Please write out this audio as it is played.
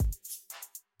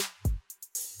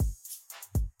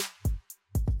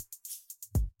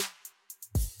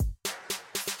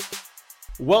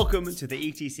Welcome to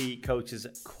the ETC Coaches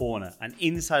Corner, an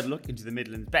inside look into the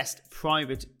Midlands' best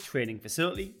private training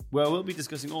facility, where we'll be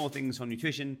discussing all things from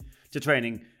nutrition to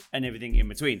training and everything in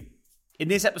between. In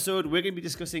this episode, we're going to be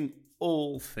discussing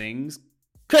all things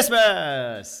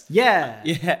Christmas! Yeah.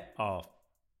 Oh,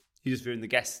 you just ruined the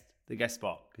guest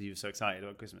spot because you were so excited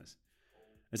about Christmas.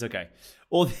 It's okay.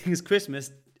 All things Christmas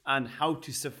and how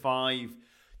to survive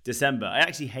December. I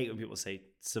actually hate when people say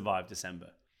survive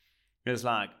December. It's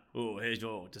like, oh, here's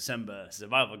your December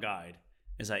survival guide.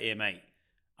 It's like, yeah, mate,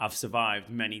 I've survived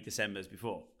many Decembers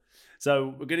before.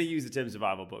 So we're going to use the term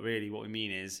survival, but really what we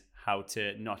mean is how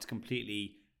to not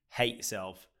completely hate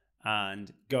yourself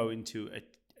and go into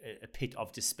a pit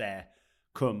of despair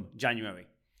come January.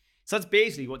 So that's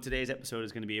basically what today's episode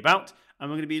is going to be about.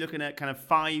 And we're going to be looking at kind of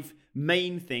 5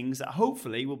 main things that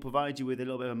hopefully will provide you with a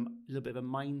little bit of a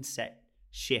mindset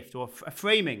shift or a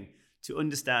framing to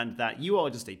understand that you are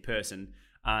just a person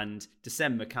and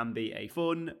December can be a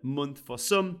fun month for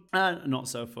some and not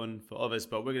so fun for others.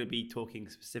 But we're going to be talking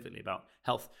specifically about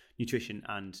health, nutrition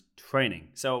and training.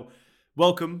 So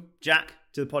welcome, Jack,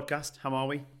 to the podcast. How are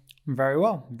we? Very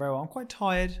well. I'm quite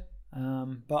tired,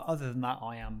 but other than that,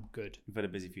 I am good. We've had a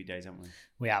busy few days, haven't we?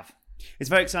 We have. It's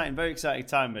very exciting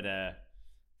time at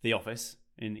the office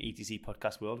in ETC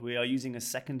podcast world. We are using a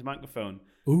second microphone.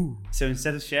 Ooh. So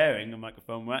instead of sharing a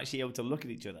microphone, we're actually able to look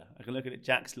at each other. I can look at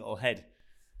Jack's little head.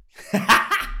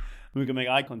 We can make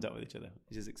eye contact with each other,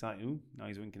 which is exciting. Ooh, now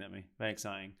he's winking at me. Very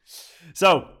exciting.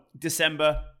 So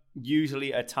December,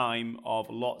 usually a time of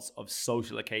lots of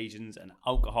social occasions and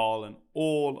alcohol and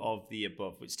all of the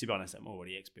above, which to be honest, I'm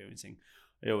already experiencing.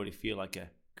 I already feel like a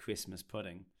Christmas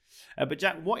pudding. But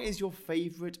Jack, what is your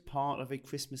favourite part of a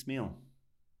Christmas meal?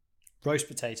 Roast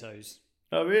potatoes.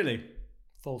 Oh, really?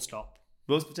 Full stop.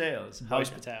 Roast potatoes?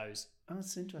 Roast potatoes. Oh,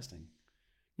 that's interesting.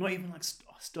 Not even like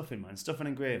stuffing, man. Stuffing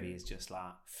and gravy is just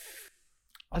like...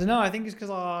 I don't know. I think it's because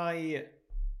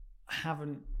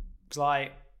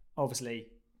obviously, in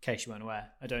case you weren't aware,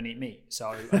 I don't eat meat.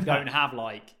 So I don't have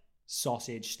like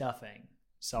sausage stuffing.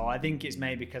 So I think it's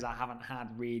maybe because I haven't had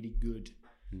really good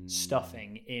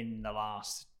stuffing in the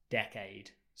last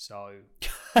decade. So...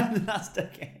 Last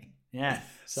decade? Yeah.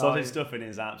 Sausage stuffing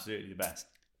is absolutely the best.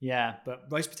 Yeah, but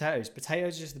roast potatoes.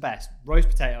 Potatoes are just the best. Roast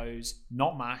potatoes,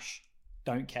 not mash.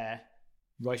 Don't care.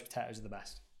 Roast potatoes are the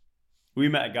best. We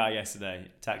met a guy yesterday,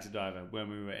 a taxi driver, when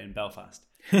we were in Belfast.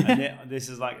 And this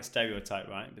is like a stereotype,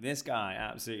 right? But this guy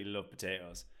absolutely loved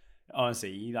potatoes.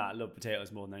 Honestly, he loved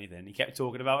potatoes more than anything. He kept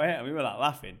talking about it, and we were like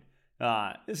laughing.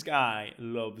 This guy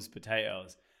loves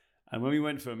potatoes. And when we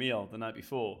went for a meal the night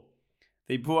before,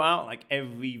 they brought out like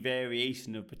every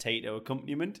variation of potato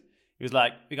accompaniment. It was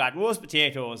like, we got roast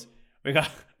potatoes, we got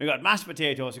mashed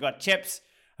potatoes, we got chips,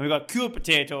 and we got cool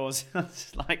potatoes.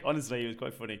 Like, honestly, it was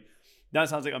quite funny. That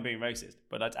sounds like I'm being racist,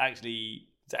 but that's actually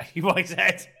what I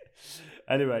said.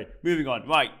 Anyway, moving on.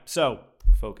 Right, so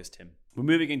focus, Tim. We're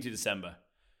moving into December.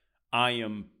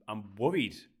 I'm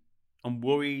worried. I'm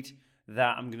worried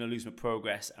that I'm going to lose my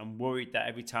progress. I'm worried that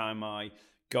every time I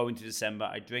go into December,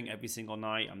 I drink every single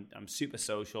night. I'm super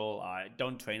social. I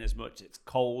don't train as much. It's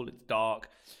cold. It's dark.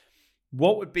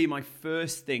 What would be my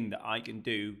first thing that I can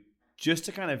do just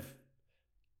to kind of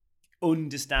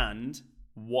understand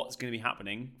what's going to be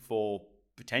happening for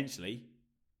potentially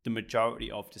the majority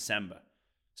of December?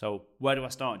 So where do I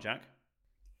start, Jack?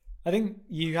 I think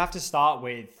you have to start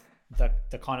with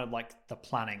the kind of like the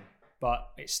planning,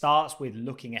 but it starts with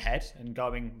looking ahead and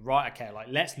going, right, okay, like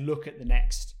let's look at the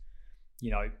next,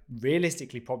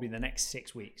 realistically probably the next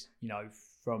 6 weeks,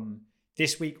 from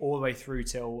this week all the way through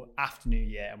till after New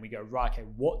Year, and we go, right, okay,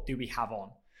 what do we have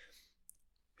on?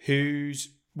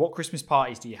 What Christmas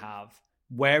parties do you have?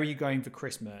 Where are you going for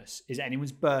Christmas? Is it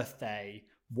anyone's birthday?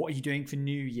 What are you doing for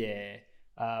New Year?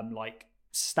 Like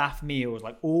staff meals,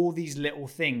 like all these little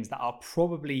things that are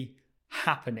probably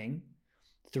happening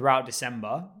throughout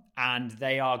December. And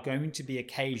they are going to be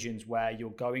occasions where you're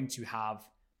going to have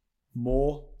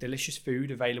more delicious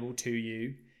food available to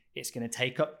you. It's going to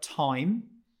take up time.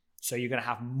 So you're going to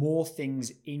have more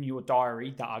things in your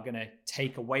diary that are going to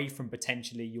take away from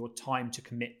potentially your time to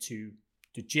commit to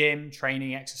the gym,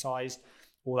 training, exercise,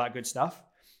 all that good stuff.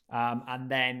 And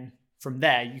then from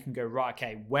there, you can go, right,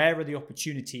 okay, where are the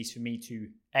opportunities for me to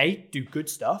do good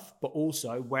stuff, but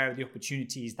also where are the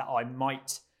opportunities that I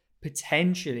might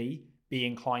potentially be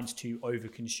inclined to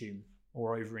overconsume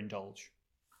or overindulge?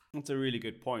 That's a really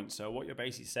good point. So what you're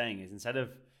basically saying is, instead of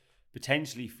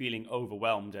potentially feeling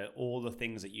overwhelmed at all the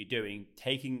things that you're doing,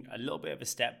 taking a little bit of a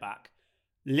step back,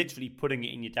 literally putting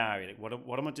it in your diary. Like,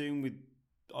 what am I doing with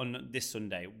on this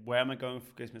Sunday? Where am I going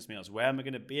for Christmas meals? Where am I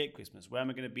going to be at Christmas? Where am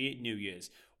I going to be at New Year's?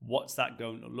 What's that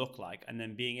going to look like? And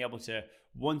then being able to,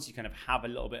 once you kind of have a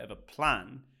little bit of a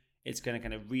plan, it's going to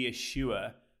kind of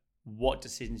reassure what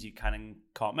decisions you can and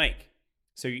can't make.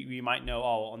 So you might know,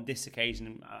 oh, on this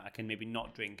occasion, I can maybe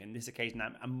not drink. And this occasion,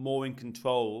 I'm more in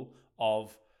control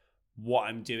of what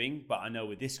I'm doing. But I know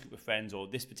with this group of friends or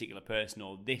this particular person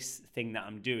or this thing that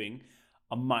I'm doing,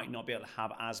 I might not be able to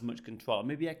have as much control.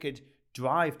 Maybe I could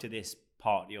drive to this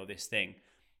party or this thing.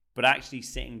 But actually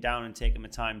sitting down and taking the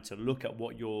time to look at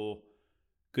what you're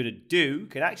going to do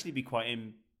could actually be quite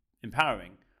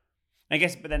empowering. I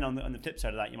guess, but then on the flip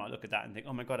side of that, you might look at that and think,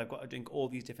 oh my God, I've got to drink all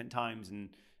these different times and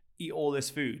eat all this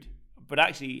food. But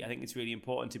actually, I think it's really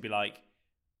important to be like,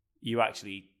 you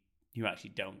actually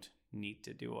don't need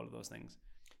to do all of those things.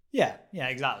 Yeah,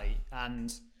 exactly.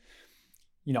 And,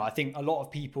 I think a lot of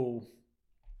people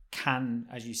can,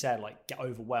 as you said, like get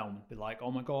overwhelmed, be like,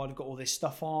 oh my God, I've got all this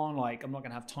stuff on, like I'm not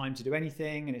going to have time to do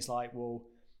anything. And it's like, well,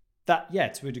 that,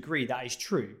 to a degree, that is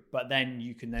true. But then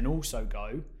you can then also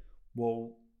go,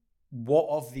 well, what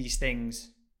of these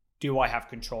things do I have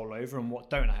control over and what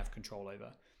don't I have control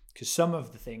over? Because some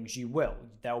of the things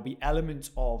there will be elements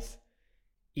of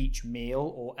each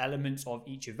meal or elements of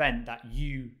each event that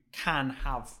you can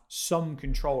have some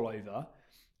control over.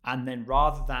 And then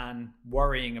rather than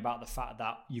worrying about the fact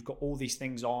that you've got all these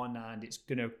things on and it's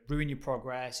going to ruin your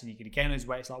progress and you're going to gain those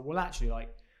weight, it's like, well, actually,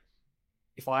 like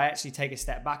if I actually take a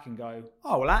step back and go,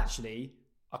 oh, well, actually,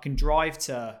 I can drive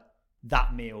to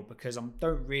that meal because I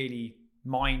don't really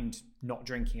mind not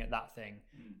drinking at that thing.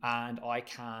 And I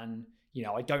can,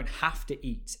 I don't have to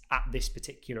eat at this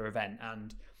particular event,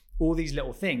 and all these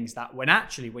little things that when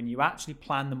you actually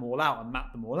plan them all out and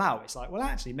map them all out, it's like, well,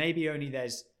 actually, maybe only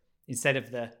there's, instead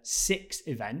of the 6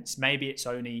 events, maybe it's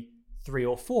only 3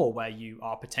 or 4 where you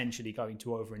are potentially going to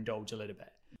overindulge a little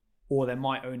bit. Or there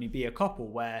might only be a couple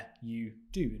where you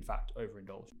do, in fact,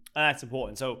 overindulge. That's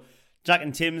important. So Jack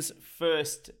and Tim's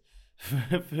first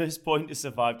point to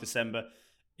survive December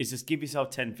is just give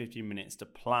yourself 10-15 minutes to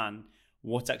plan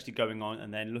what's actually going on,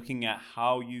 and then looking at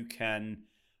how you can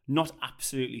not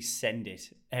absolutely send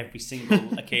it every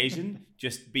single occasion,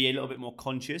 just be a little bit more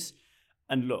conscious.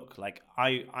 And look, like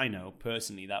I know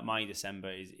personally that my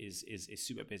December is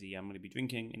super busy. I'm going to be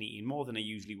drinking and eating more than I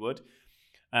usually would.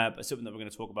 But something that we're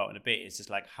going to talk about in a bit is just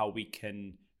like how we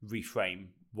can reframe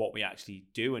what we actually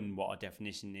do and what our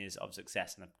definition is of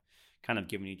success. And I've kind of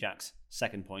given you Jack's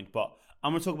second point, but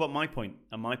I'm going to talk about my point,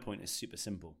 and my point is super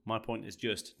simple. My point is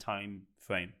just time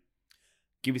frame.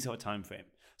 Give yourself a time frame.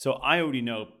 So I already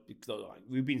know,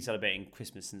 we've been celebrating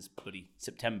Christmas since bloody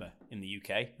September in the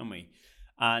UK, haven't we?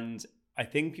 And I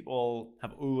think people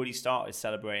have already started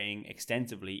celebrating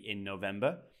extensively in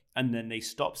November, and then they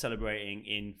stop celebrating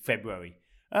in February.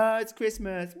 It's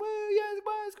Christmas. Woo, yes,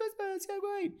 it's Christmas. Yeah,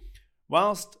 great.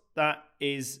 Whilst that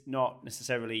is not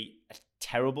necessarily a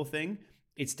terrible thing,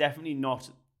 it's definitely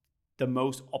not the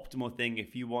most optimal thing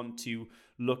if you want to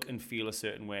look and feel a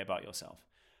certain way about yourself.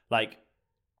 Like,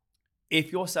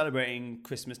 if you're celebrating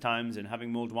Christmas times and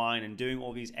having mulled wine and doing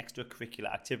all these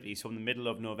extracurricular activities from the middle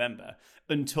of November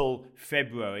until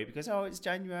February, because, it's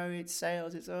January, it's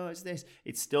sales, it's this,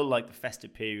 it's still like the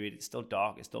festive period, it's still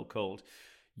dark, it's still cold,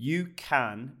 you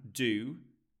can do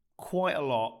quite a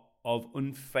lot of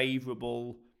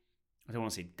unfavorable, I don't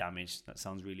want to say damage, that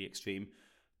sounds really extreme,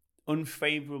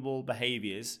 unfavorable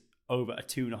behaviors over a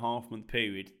 2.5 month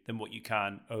period than what you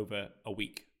can over a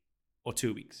week or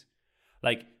 2 weeks.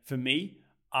 Like, for me,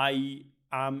 I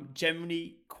am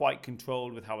generally quite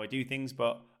controlled with how I do things,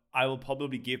 but I will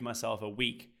probably give myself a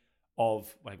week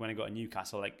of, like when I go to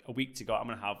Newcastle, like a week to go, I'm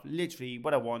going to have literally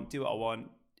what I want, do what I want,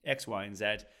 X, Y, and Z.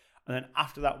 And then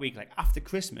after that week, like after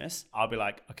Christmas, I'll be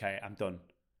like, okay, I'm done.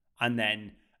 And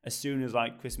then as soon as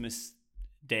like Christmas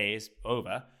Day is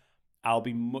over, I'll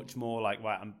be much more like,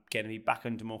 right, I'm going to be back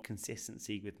under more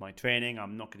consistency with my training.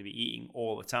 I'm not going to be eating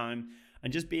all the time.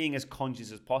 And just being as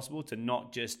conscious as possible to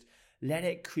not just let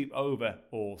it creep over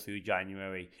all through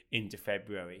January into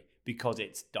February because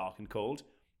it's dark and cold.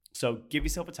 So give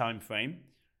yourself a time frame.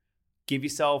 Give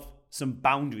yourself some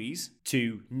boundaries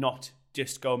to not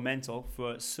just go mental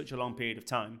for such a long period of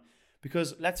time.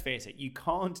 Because let's face it, you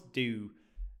can't do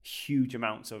huge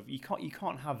amounts of, you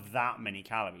can't have that many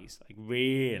calories, like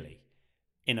really,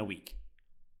 in a week.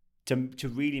 To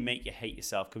really make you hate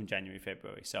yourself come January,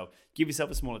 February. So give yourself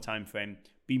a smaller time frame.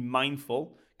 Be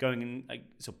mindful going in.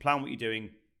 So plan what you're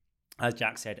doing, as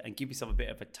Jack said, and give yourself a bit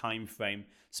of a time frame,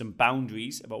 some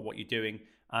boundaries about what you're doing,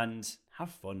 and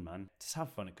have fun, man. Just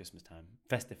have fun at Christmas time.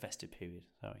 Festive period.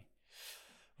 Sorry.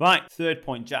 Right. Third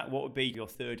point, Jack. What would be your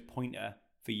third pointer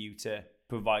for you to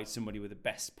provide somebody with the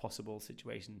best possible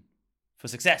situation for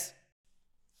success?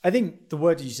 I think the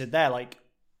word you said there, like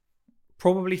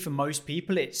probably for most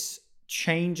people, it's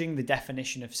changing the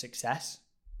definition of success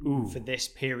for this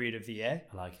period of the year.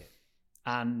 I like it.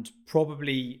 And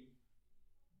probably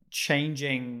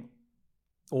changing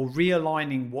or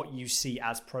realigning what you see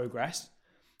as progress.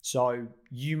 So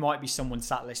you might be someone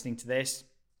sat listening to this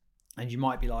and you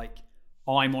might be like,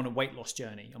 I'm on a weight loss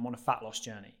journey. I'm on a fat loss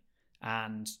journey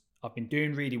and I've been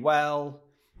doing really well.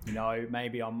 You know,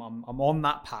 maybe I'm on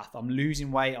that path. I'm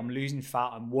losing weight. I'm losing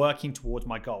fat. I'm working towards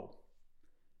my goal.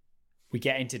 We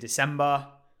get into December.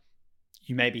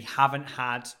 You maybe haven't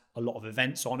had a lot of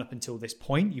events on up until this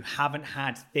point. You haven't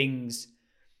had things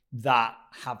that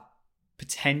have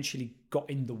potentially got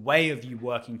in the way of you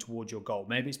working towards your goal.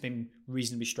 Maybe it's been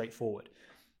reasonably straightforward.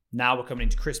 Now we're coming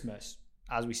into Christmas.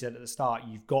 As we said at the start,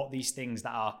 you've got these things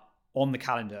that are on the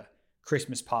calendar: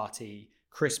 Christmas party,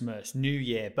 Christmas, New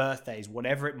Year, birthdays,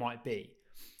 whatever it might be.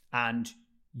 And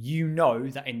you know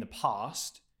that in the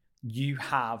past, you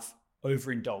have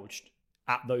overindulged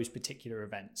at those particular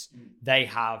events. They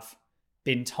have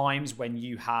been times when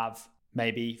you have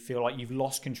maybe feel like you've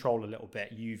lost control a little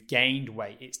bit. You've gained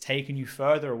weight. It's taken you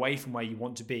further away from where you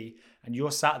want to be. And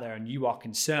you're sat there and you are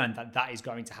concerned that that is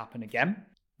going to happen again.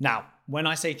 Now, when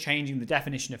I say changing the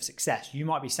definition of success, you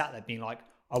might be sat there being like,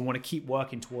 I want to keep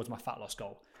working towards my fat loss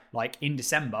goal. Like in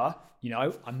December, you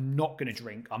know, I'm not going to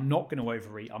drink. I'm not going to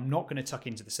overeat. I'm not going to tuck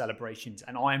into the celebrations.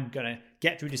 And I'm going to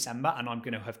get through December and I'm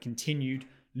going to have continued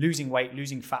losing weight,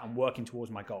 losing fat, and working towards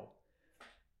my goal.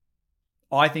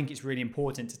 I think it's really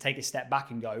important to take a step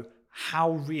back and go,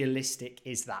 how realistic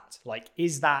is that? Like,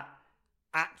 is that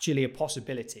actually a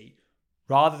possibility?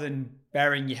 Rather than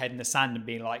burying your head in the sand and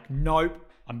being like, nope,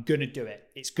 I'm going to do it.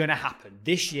 It's going to happen.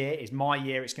 This year is my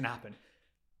year. It's going to happen.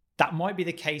 That might be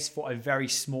the case for a very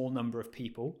small number of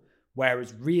people,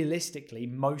 whereas realistically,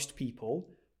 most people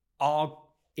are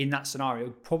in that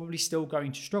scenario probably still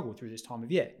going to struggle through this time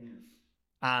of year.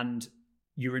 And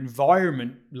your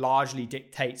environment largely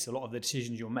dictates a lot of the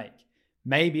decisions you'll make.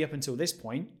 Maybe up until this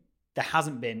point, there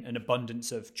hasn't been an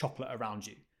abundance of chocolate around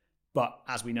you. But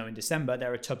as we know in December,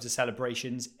 there are tubs of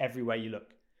celebrations everywhere you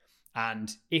look.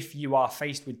 And if you are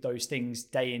faced with those things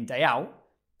day in, day out,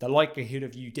 the likelihood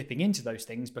of you dipping into those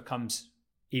things becomes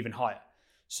even higher.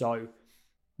 So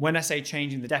when I say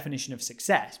changing the definition of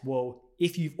success, well,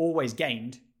 if you've always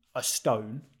gained a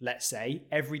stone, let's say,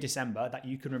 every December that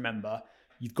you can remember,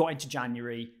 you've got into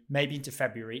January, maybe into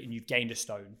February, and you've gained a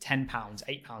stone, 10 pounds,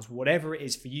 8 pounds, whatever it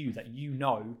is for you that you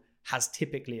know has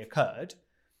typically occurred,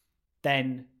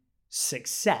 then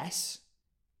success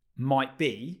might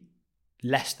be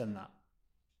less than that.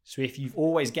 So if you've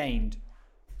always gained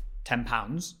 10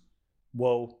 pounds,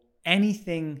 well,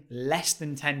 anything less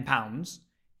than 10 pounds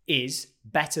is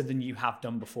better than you have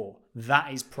done before.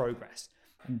 That is progress.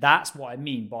 And that's what I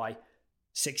mean by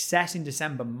success in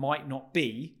December might not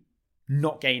be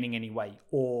not gaining any weight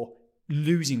or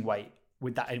losing weight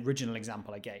with that original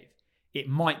example I gave. It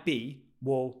might be,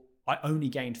 well, I only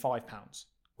gained 5 pounds,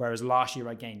 whereas last year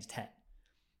I gained 10.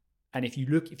 And if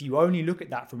you only look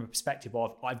at that from a perspective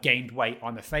of I've gained weight,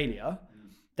 I'm a failure,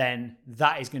 then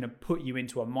that is going to put you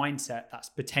into a mindset that's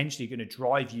potentially going to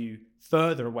drive you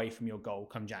further away from your goal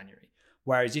come January.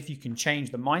 Whereas if you can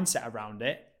change the mindset around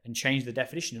it and change the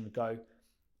definition and go,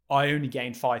 I only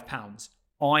gained 5 pounds.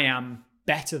 I am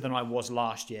better than I was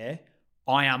last year.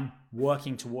 I am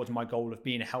working towards my goal of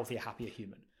being a healthier, happier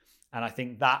human. And I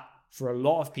think that for a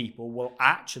lot of people will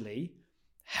actually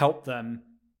help them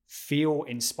feel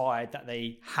inspired that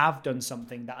they have done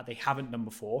something that they haven't done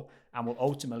before and will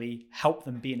ultimately help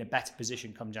them be in a better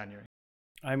position come January.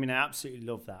 I mean, I absolutely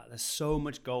love that. There's so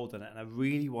much gold in it. And I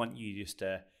really want you just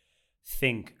to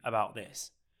think about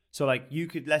this. So like you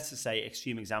could, let's just say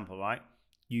extreme example, right?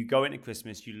 You go into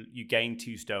Christmas, you gain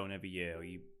 2 stone every year, or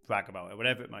you brag about it,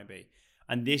 whatever it might be.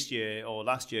 And this year or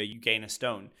last year, you gain a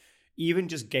stone. Even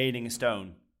just gaining a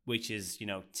stone, which is, you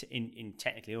know, in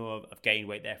technically, oh, I've gained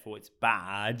weight, therefore it's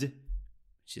bad,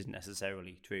 which isn't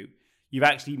necessarily true. You've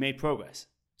actually made progress.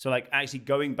 So like actually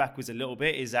going backwards a little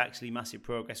bit is actually massive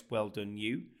progress. Well done,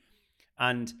 you.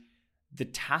 And the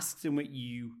tasks in which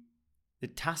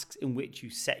you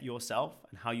set yourself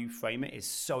and how you frame it is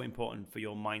so important for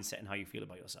your mindset and how you feel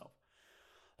about yourself.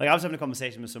 Like I was having a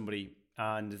conversation with somebody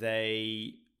and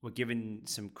they were given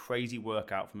some crazy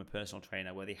workout from a personal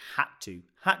trainer where they had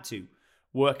to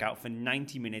work out for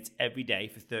 90 minutes every day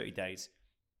for 30 days.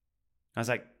 I was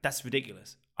like, that's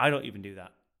ridiculous. I don't even do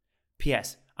that.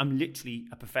 P.S. I'm literally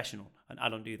a professional and I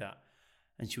don't do that.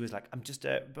 And she was like, I'm just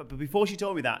but before she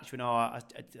told me that, she went, I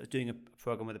was doing a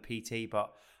program with a PT,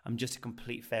 but I'm just a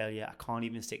complete failure. I can't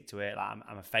even stick to it. Like,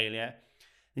 I'm a failure.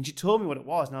 And she told me what it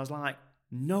was. And I was like,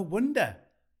 no wonder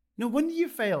you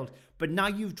failed. But now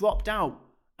you've dropped out.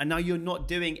 And now you're not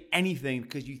doing anything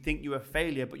because you think you're a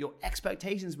failure, but your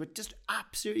expectations were just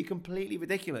absolutely completely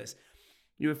ridiculous.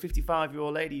 You're a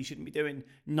 55-year-old lady. You shouldn't be doing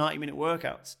 90-minute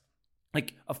workouts.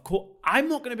 Like, of course, I'm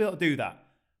not going to be able to do that.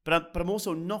 But I'm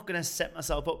also not going to set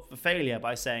myself up for failure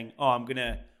by saying, oh, I'm going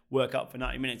to work out for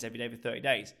 90 minutes every day for 30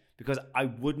 days. Because I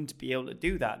wouldn't be able to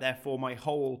do that. Therefore, my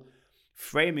whole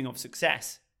framing of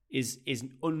success is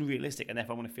unrealistic. And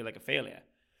therefore, I'm going to feel like a failure.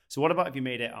 So what about if you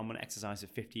made it, I'm going to exercise for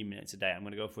 15 minutes a day. I'm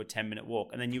going to go for a 10-minute walk.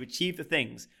 And then you achieve the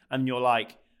things and you're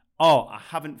like, oh, I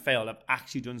haven't failed. I've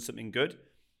actually done something good.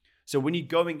 So when you're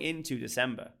going into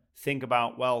December, think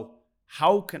about, well,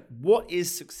 what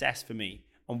is success for me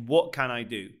and what can I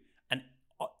do? And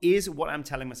is what I'm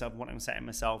telling myself, what I'm setting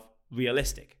myself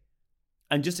realistic?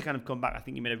 And just to kind of come back, I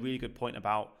think you made a really good point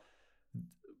about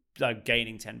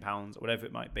gaining 10 pounds or whatever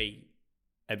it might be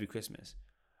every Christmas.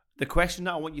 The question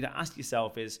that I want you to ask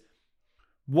yourself is,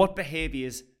 what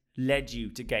behaviors led you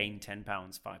to gain 10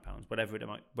 pounds, 5 pounds, whatever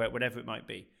it might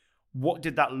be? What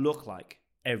did that look like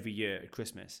every year at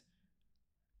Christmas?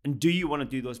 And do you want to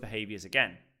do those behaviors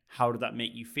again? How did that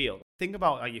make you feel? Think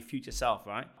about your future self,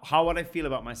 right? How would I feel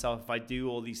about myself if I do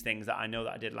all these things that I know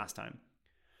that I did last time?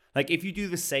 Like, if you do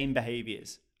the same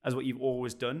behaviors as what you've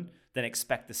always done, then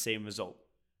expect the same result.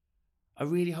 I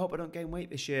really hope I don't gain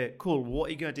weight this year. Cool. What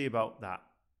are you going to do about that?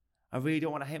 I really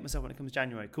don't want to hate myself when it comes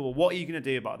January. Cool. What are you going to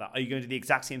do about that? Are you going to do the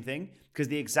exact same thing? Because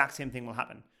the exact same thing will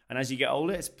happen. And as you get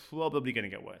older, it's probably going to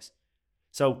get worse.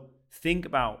 So think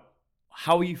about,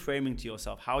 how are you framing to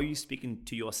yourself? How are you speaking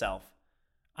to yourself?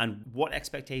 And what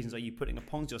expectations are you putting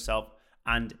upon yourself?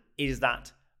 And is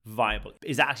that viable?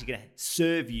 Is that actually going to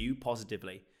serve you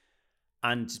positively?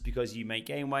 And just because you may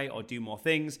gain weight or do more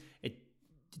things, it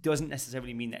doesn't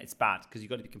necessarily mean that it's bad, because you've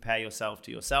got to compare yourself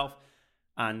to yourself.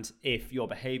 And if your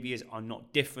behaviors are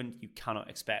not different, you cannot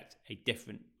expect a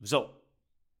different result.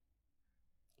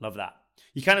 Love that.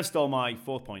 You kind of stole my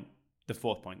the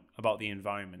fourth point about the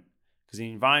environment, because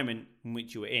the environment in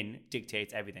which you are in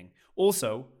dictates everything.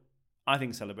 Also, I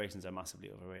think celebrations are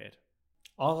massively overrated.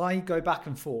 I go back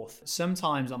and forth.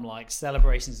 Sometimes I'm like,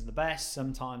 celebrations are the best.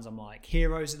 Sometimes I'm like,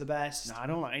 heroes are the best. No, I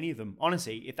don't like any of them.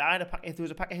 Honestly, if there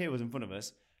was a pack of heroes in front of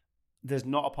us, there's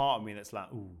not a part of me that's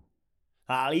like, ooh.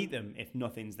 I'll eat them if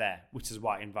nothing's there, which is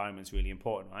why environment's really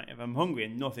important, right? If I'm hungry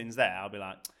and nothing's there, I'll be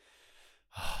like,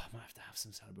 oh, I might have to have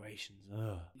some celebrations.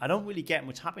 Ugh. I don't really get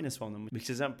much happiness from them, which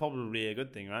is probably a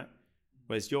good thing, right?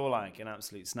 Whereas you're like an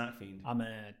absolute snack fiend. I'm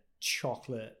a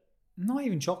chocolate, not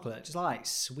even chocolate, just like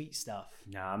sweet stuff.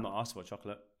 Nah, I'm not asked about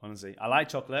chocolate, honestly. I like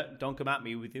chocolate. Don't come at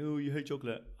me with, oh, you hate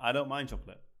chocolate. I don't mind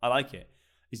chocolate. I like it.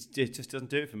 It just doesn't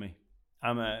do it for me.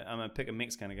 I'm a pick and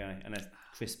mix kind of guy, and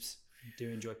crisps. I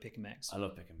do enjoy pick and mix. I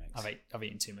love pick and mix. I've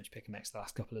eaten too much pick and mix the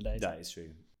last couple of days. That is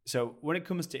true. So when it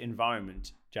comes to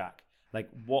environment, Jack, like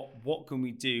what can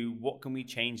we do? What can we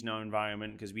change in our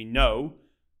environment? Because we know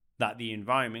that the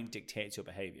environment dictates your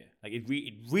behavior. Like it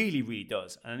really, really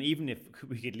does. And even if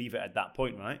we could leave it at that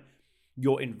point, right?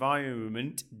 Your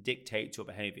environment dictates your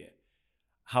behavior.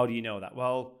 How do you know that?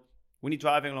 Well, when you're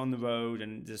driving along the road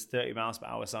and there's 30 miles per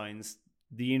hour signs,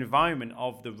 the environment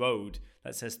of the road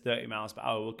that says 30 miles per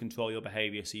hour will control your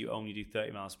behavior, so you only do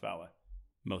 30 miles per hour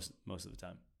most of the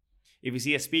time. If you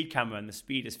see a speed camera and the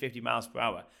speed is 50 miles per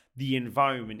hour, the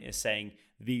environment is saying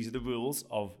these are the rules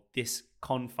of this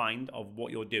confine of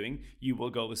what you're doing. You will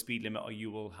go the speed limit or you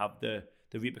will have the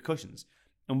repercussions.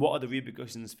 And what are the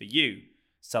repercussions for you?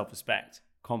 Self-respect,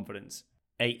 confidence,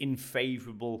 a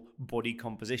unfavorable body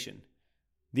composition.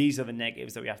 These are the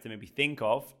negatives that we have to maybe think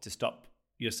of to stop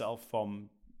yourself from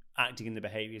acting in the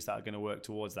behaviors that are going to work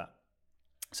towards that.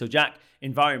 So Jack,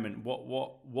 environment,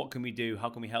 what can we do? How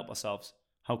can we help ourselves?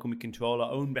 How can we control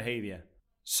our own behavior?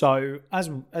 So as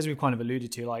we've kind of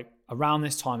alluded to, like around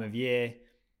this time of year,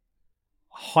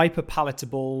 hyper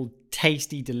palatable,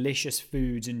 tasty, delicious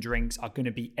foods and drinks are going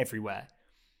to be everywhere.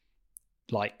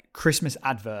 Like Christmas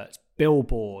adverts,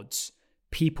 billboards,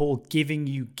 people giving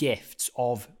you gifts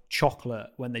of chocolate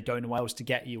when they don't know what else to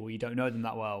get you or you don't know them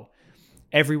that well.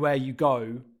 Everywhere you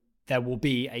go, there will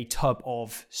be a tub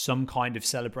of some kind of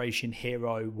celebration,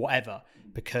 hero, whatever,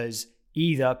 because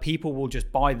either people will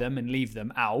just buy them and leave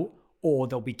them out, or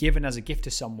they'll be given as a gift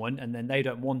to someone and then they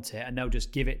don't want it and they'll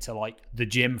just give it to like the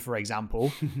gym, for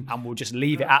example, and we'll just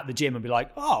leave it at the gym and be like,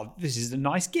 oh, this is a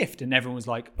nice gift. And everyone's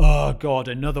like, oh God,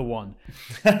 another one.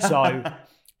 So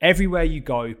everywhere you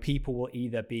go, people will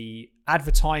either be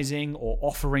advertising or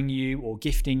offering you or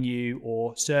gifting you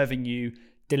or serving you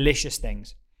delicious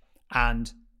things.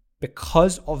 And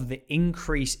because of the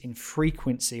increase in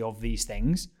frequency of these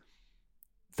things,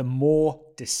 the more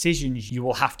decisions you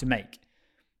will have to make.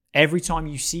 Every time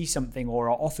you see something or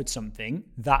are offered something,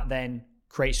 that then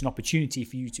creates an opportunity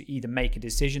for you to either make a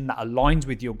decision that aligns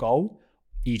with your goal,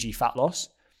 e.g. fat loss,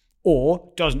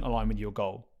 or doesn't align with your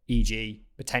goal, e.g.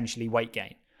 potentially weight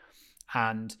gain.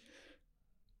 And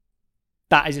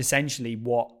that is essentially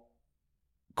what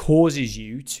causes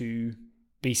you to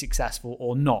be successful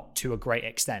or not to a great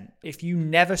extent. If you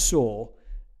never saw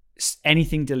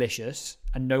anything delicious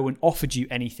and no one offered you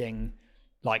anything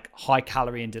like high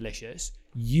calorie and delicious,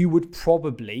 you would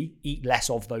probably eat less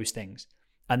of those things.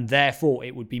 And therefore,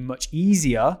 it would be much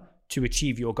easier to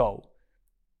achieve your goal.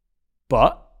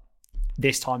 But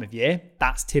this time of year,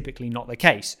 that's typically not the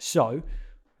case. So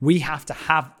we have to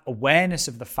have awareness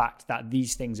of the fact that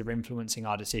these things are influencing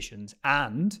our decisions,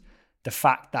 and the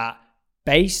fact that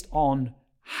based on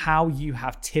how you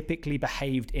have typically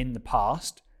behaved in the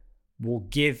past will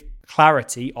give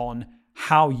clarity on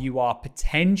how you are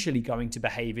potentially going to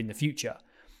behave in the future.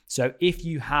 So if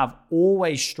you have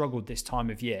always struggled this time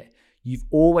of year, you've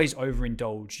always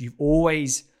overindulged, you've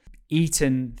always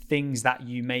eaten things that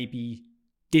you maybe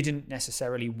didn't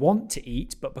necessarily want to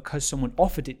eat, but because someone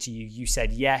offered it to you, you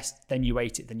said yes, then you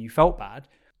ate it, then you felt bad.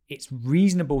 It's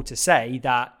reasonable to say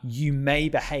that you may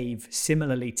behave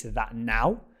similarly to that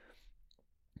now.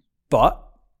 But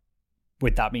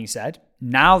with that being said,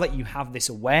 now that you have this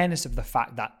awareness of the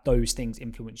fact that those things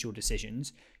influence your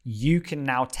decisions, you can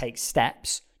now take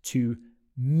steps to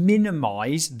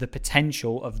minimize the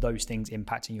potential of those things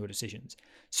impacting your decisions.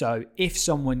 So if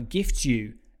someone gifts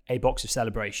you a box of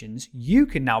celebrations, you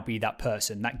can now be that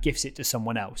person that gifts it to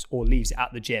someone else or leaves it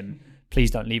at the gym.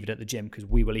 Please don't leave it at the gym because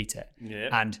we will eat it.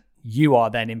 Yep. And you are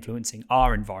then influencing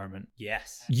our environment.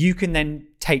 Yes. You can then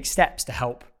take steps to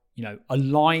help,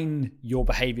 align your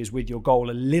behaviors with your goal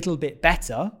a little bit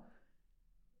better,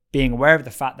 being aware of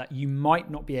the fact that you might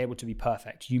not be able to be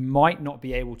perfect. You might not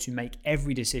be able to make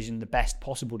every decision the best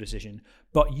possible decision,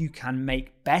 but you can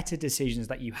make better decisions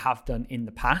that you have done in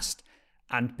the past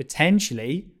and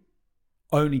potentially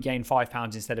only gain 5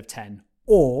 pounds instead of 10,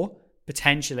 or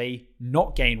potentially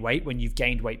not gain weight when you've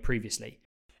gained weight previously.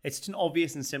 It's just an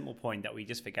obvious and simple point that we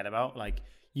just forget about. Like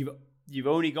you've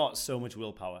only got so much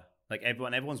willpower. Like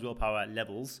everyone's willpower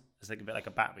levels, it's like a bit like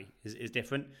a battery, is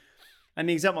different. And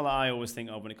the example that I always think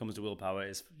of when it comes to willpower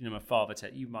is, my father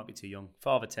Ted. You might be too young.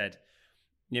 Father Ted,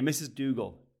 Mrs.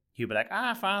 Dougal. He'd be like,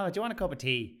 father, do you want a cup of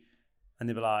tea? And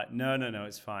they'd be like, no,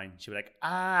 it's fine. She'd be like,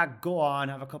 go on,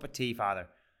 have a cup of tea, father.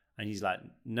 And he's like,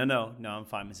 no, I'm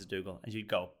fine, Mrs. Dougal. And she'd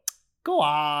go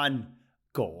on.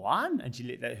 And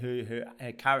she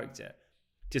her character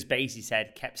just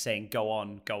basically kept saying, go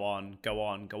on,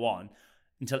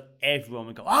 until everyone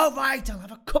would go, all right, I'll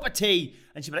have a cup of tea.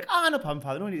 And she'd be like, no problem,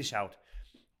 father, no need to shout.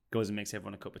 Goes and makes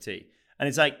everyone a cup of tea. And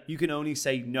it's like, you can only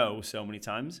say no so many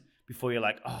times before you're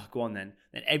like, go on then.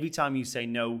 Then every time you say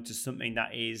no to something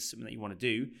that is something that you want to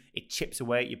do, it chips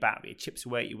away at your battery, it chips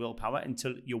away at your willpower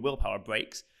until your willpower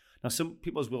breaks. Now, some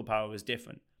people's willpower is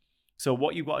different. So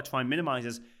what you've got to try and minimize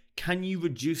is, can you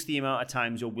reduce the amount of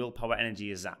times your willpower energy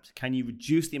is zapped? Can you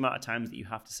reduce the amount of times that you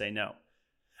have to say no?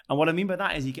 And what I mean by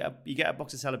that is you get a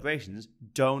box of celebrations,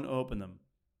 don't open them.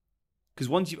 Because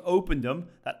once you've opened them,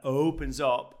 that opens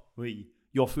up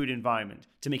your food environment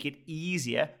to make it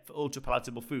easier for ultra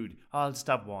palatable food. I'll just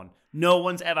have one. No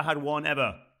one's ever had one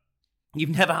ever.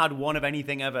 You've never had one of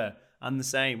anything ever. I'm the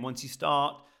same. Once you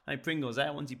start, like Pringles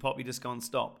there, once you pop, you just can't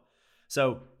stop.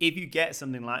 So if you get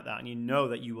something like that and you know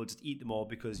that you will just eat them all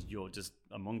because you're just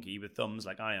a monkey with thumbs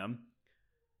like I am,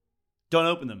 don't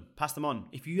open them. Pass them on.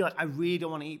 If you're like, I really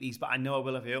don't want to eat these, but I know I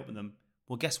will if I open them,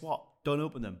 well, guess what? Don't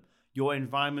open them. Your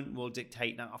environment will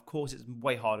dictate. Now, of course, it's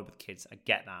way harder with kids. I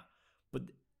get that. But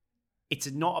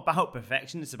it's not about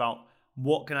perfection. It's about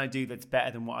what can I do that's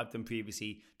better than what I've done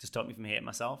previously to stop me from hating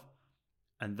myself.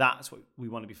 And that's what we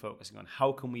want to be focusing on.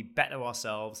 How can we better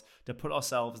ourselves to put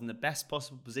ourselves in the best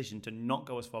possible position to not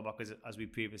go as far back as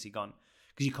we've previously gone?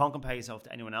 Because you can't compare yourself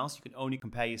to anyone else. You can only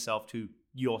compare yourself to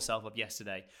yourself of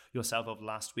yesterday, yourself of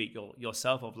last week,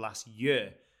 yourself of last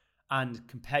year. And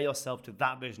compare yourself to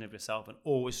that version of yourself and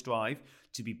always strive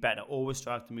to be better, always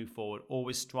strive to move forward,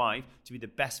 always strive to be the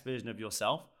best version of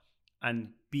yourself. And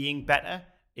being better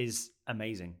is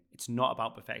amazing. It's not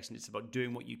about perfection. It's about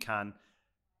doing what you can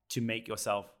to make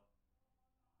yourself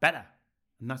better.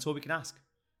 And that's all we can ask.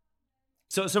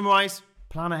 So to summarize,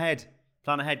 plan ahead.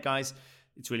 Plan ahead, guys.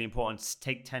 It's really important.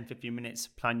 Take 10, 15 minutes.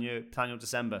 Plan your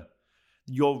December.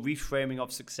 Your reframing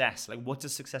of success. Like, what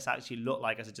does success actually look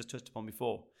like, as I just touched upon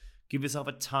before? Give yourself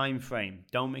a time frame.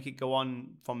 Don't make it go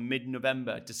on from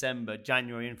mid-November, December,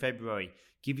 January, and February.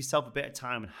 Give yourself a bit of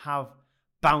time and have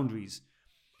boundaries.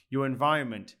 Your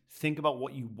environment, think about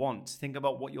what you want. Think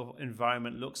about what your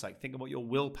environment looks like. Think about your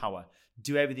willpower.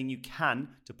 Do everything you can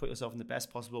to put yourself in the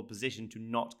best possible position to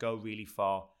not go really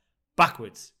far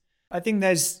backwards. I think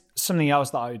there's something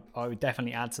else that I would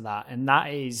definitely add to that, and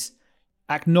that is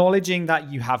acknowledging that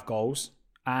you have goals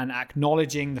and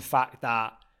acknowledging the fact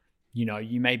that, you know,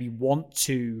 you maybe want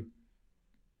to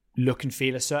look and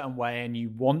feel a certain way and you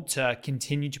want to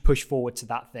continue to push forward to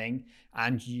that thing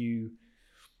and you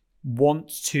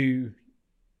want to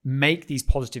make these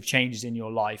positive changes in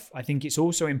your life. I think it's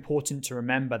also important to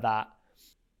remember that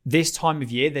this time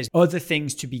of year, there's other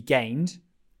things to be gained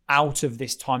out of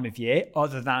this time of year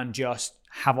other than just,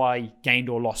 have I gained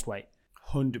or lost weight?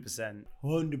 100%.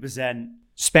 100%.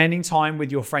 Spending time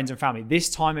with your friends and family. This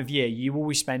time of year, you will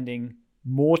be spending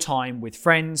more time with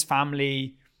friends,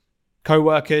 family,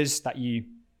 co-workers that you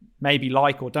maybe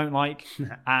like or don't like.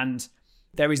 And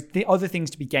there is the other things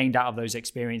to be gained out of those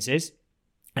experiences.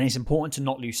 And it's important to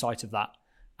not lose sight of that.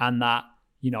 And that,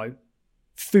 you know,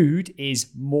 food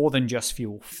is more than just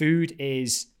fuel. Food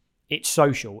is, it's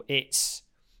social. It's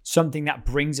something that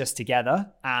brings us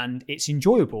together and it's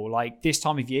enjoyable. Like this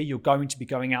time of year, you're going to be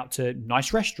going out to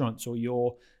nice restaurants or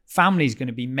your family's going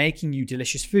to be making you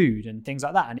delicious food and things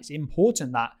like that. And it's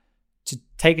important that to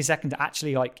take a second to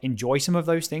actually like enjoy some of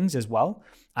those things as well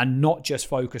and not just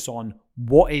focus on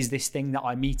what is this thing that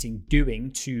I'm eating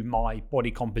doing to my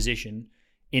body composition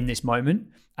in this moment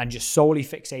and just solely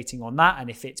fixating on that. And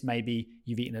if it's maybe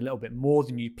you've eaten a little bit more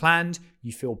than you planned,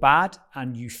 you feel bad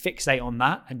and you fixate on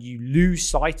that and you lose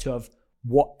sight of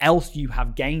what else you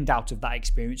have gained out of that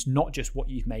experience, not just what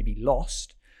you've maybe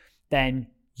lost, then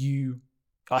you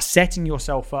are setting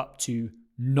yourself up to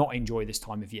not enjoy this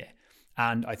time of year.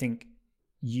 And I think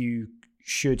you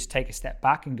should take a step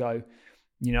back and go,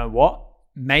 you know what,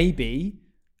 maybe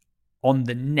on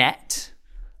the net,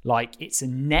 like it's a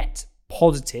net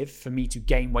positive for me to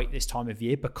gain weight this time of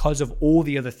year because of all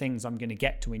the other things I'm going to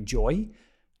get to enjoy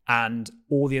and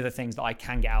all the other things that I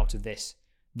can get out of this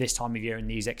time of year and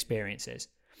these experiences.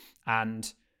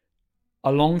 And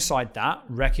alongside that,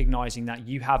 recognizing that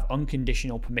you have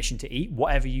unconditional permission to eat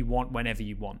whatever you want, whenever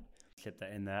you want. Clip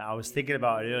that in there. I was thinking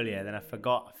about it earlier, then I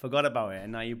forgot about it,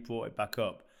 and now you brought it back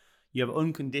up. You have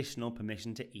unconditional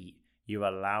permission to eat. You're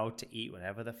allowed to eat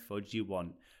whatever the fudge you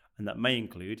want, and that may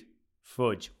include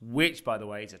fudge, which, by the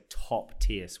way, is a top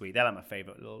tier sweet. They're like my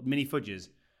favorite little mini fudges.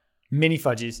 Mini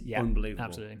fudges, yeah, unbelievable,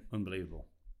 absolutely, unbelievable.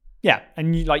 Yeah,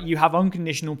 and you have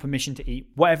unconditional permission to eat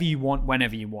whatever you want,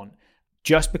 whenever you want.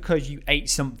 Just because you ate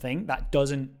something that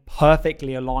doesn't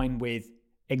perfectly align with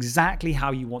exactly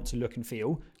how you want to look and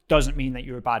feel doesn't mean that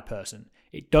you're a bad person.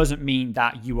 It doesn't mean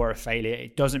that you are a failure.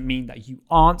 It doesn't mean that you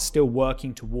aren't still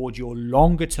working towards your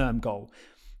longer term goal.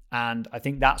 And I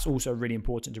think that's also really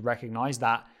important to recognize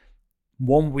that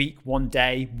 1 week, 1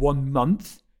 day, 1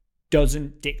 month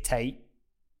doesn't dictate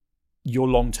your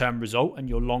long-term result and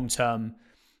your long-term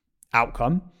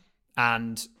outcome.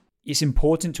 And it's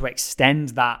important to extend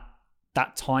that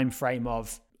time frame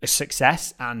of a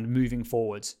success and moving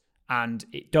forwards. And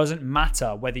it doesn't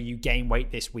matter whether you gain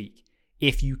weight this week.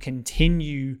 If you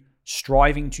continue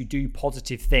striving to do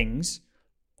positive things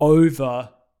over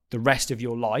the rest of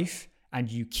your life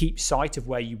and you keep sight of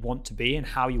where you want to be and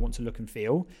how you want to look and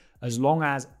feel, as long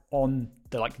as on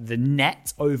the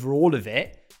net overall of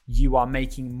it, you are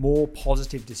making more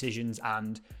positive decisions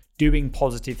and doing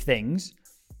positive things,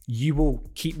 you will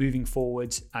keep moving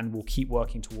forwards and will keep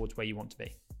working towards where you want to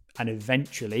be. And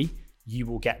eventually you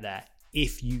will get there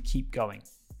if you keep going.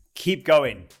 Keep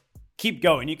going. Keep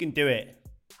going. You can do it.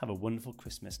 Have a wonderful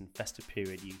Christmas and festive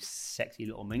period, you sexy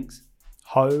little minx.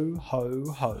 Ho, ho,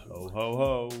 ho. Ho, ho,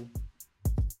 ho.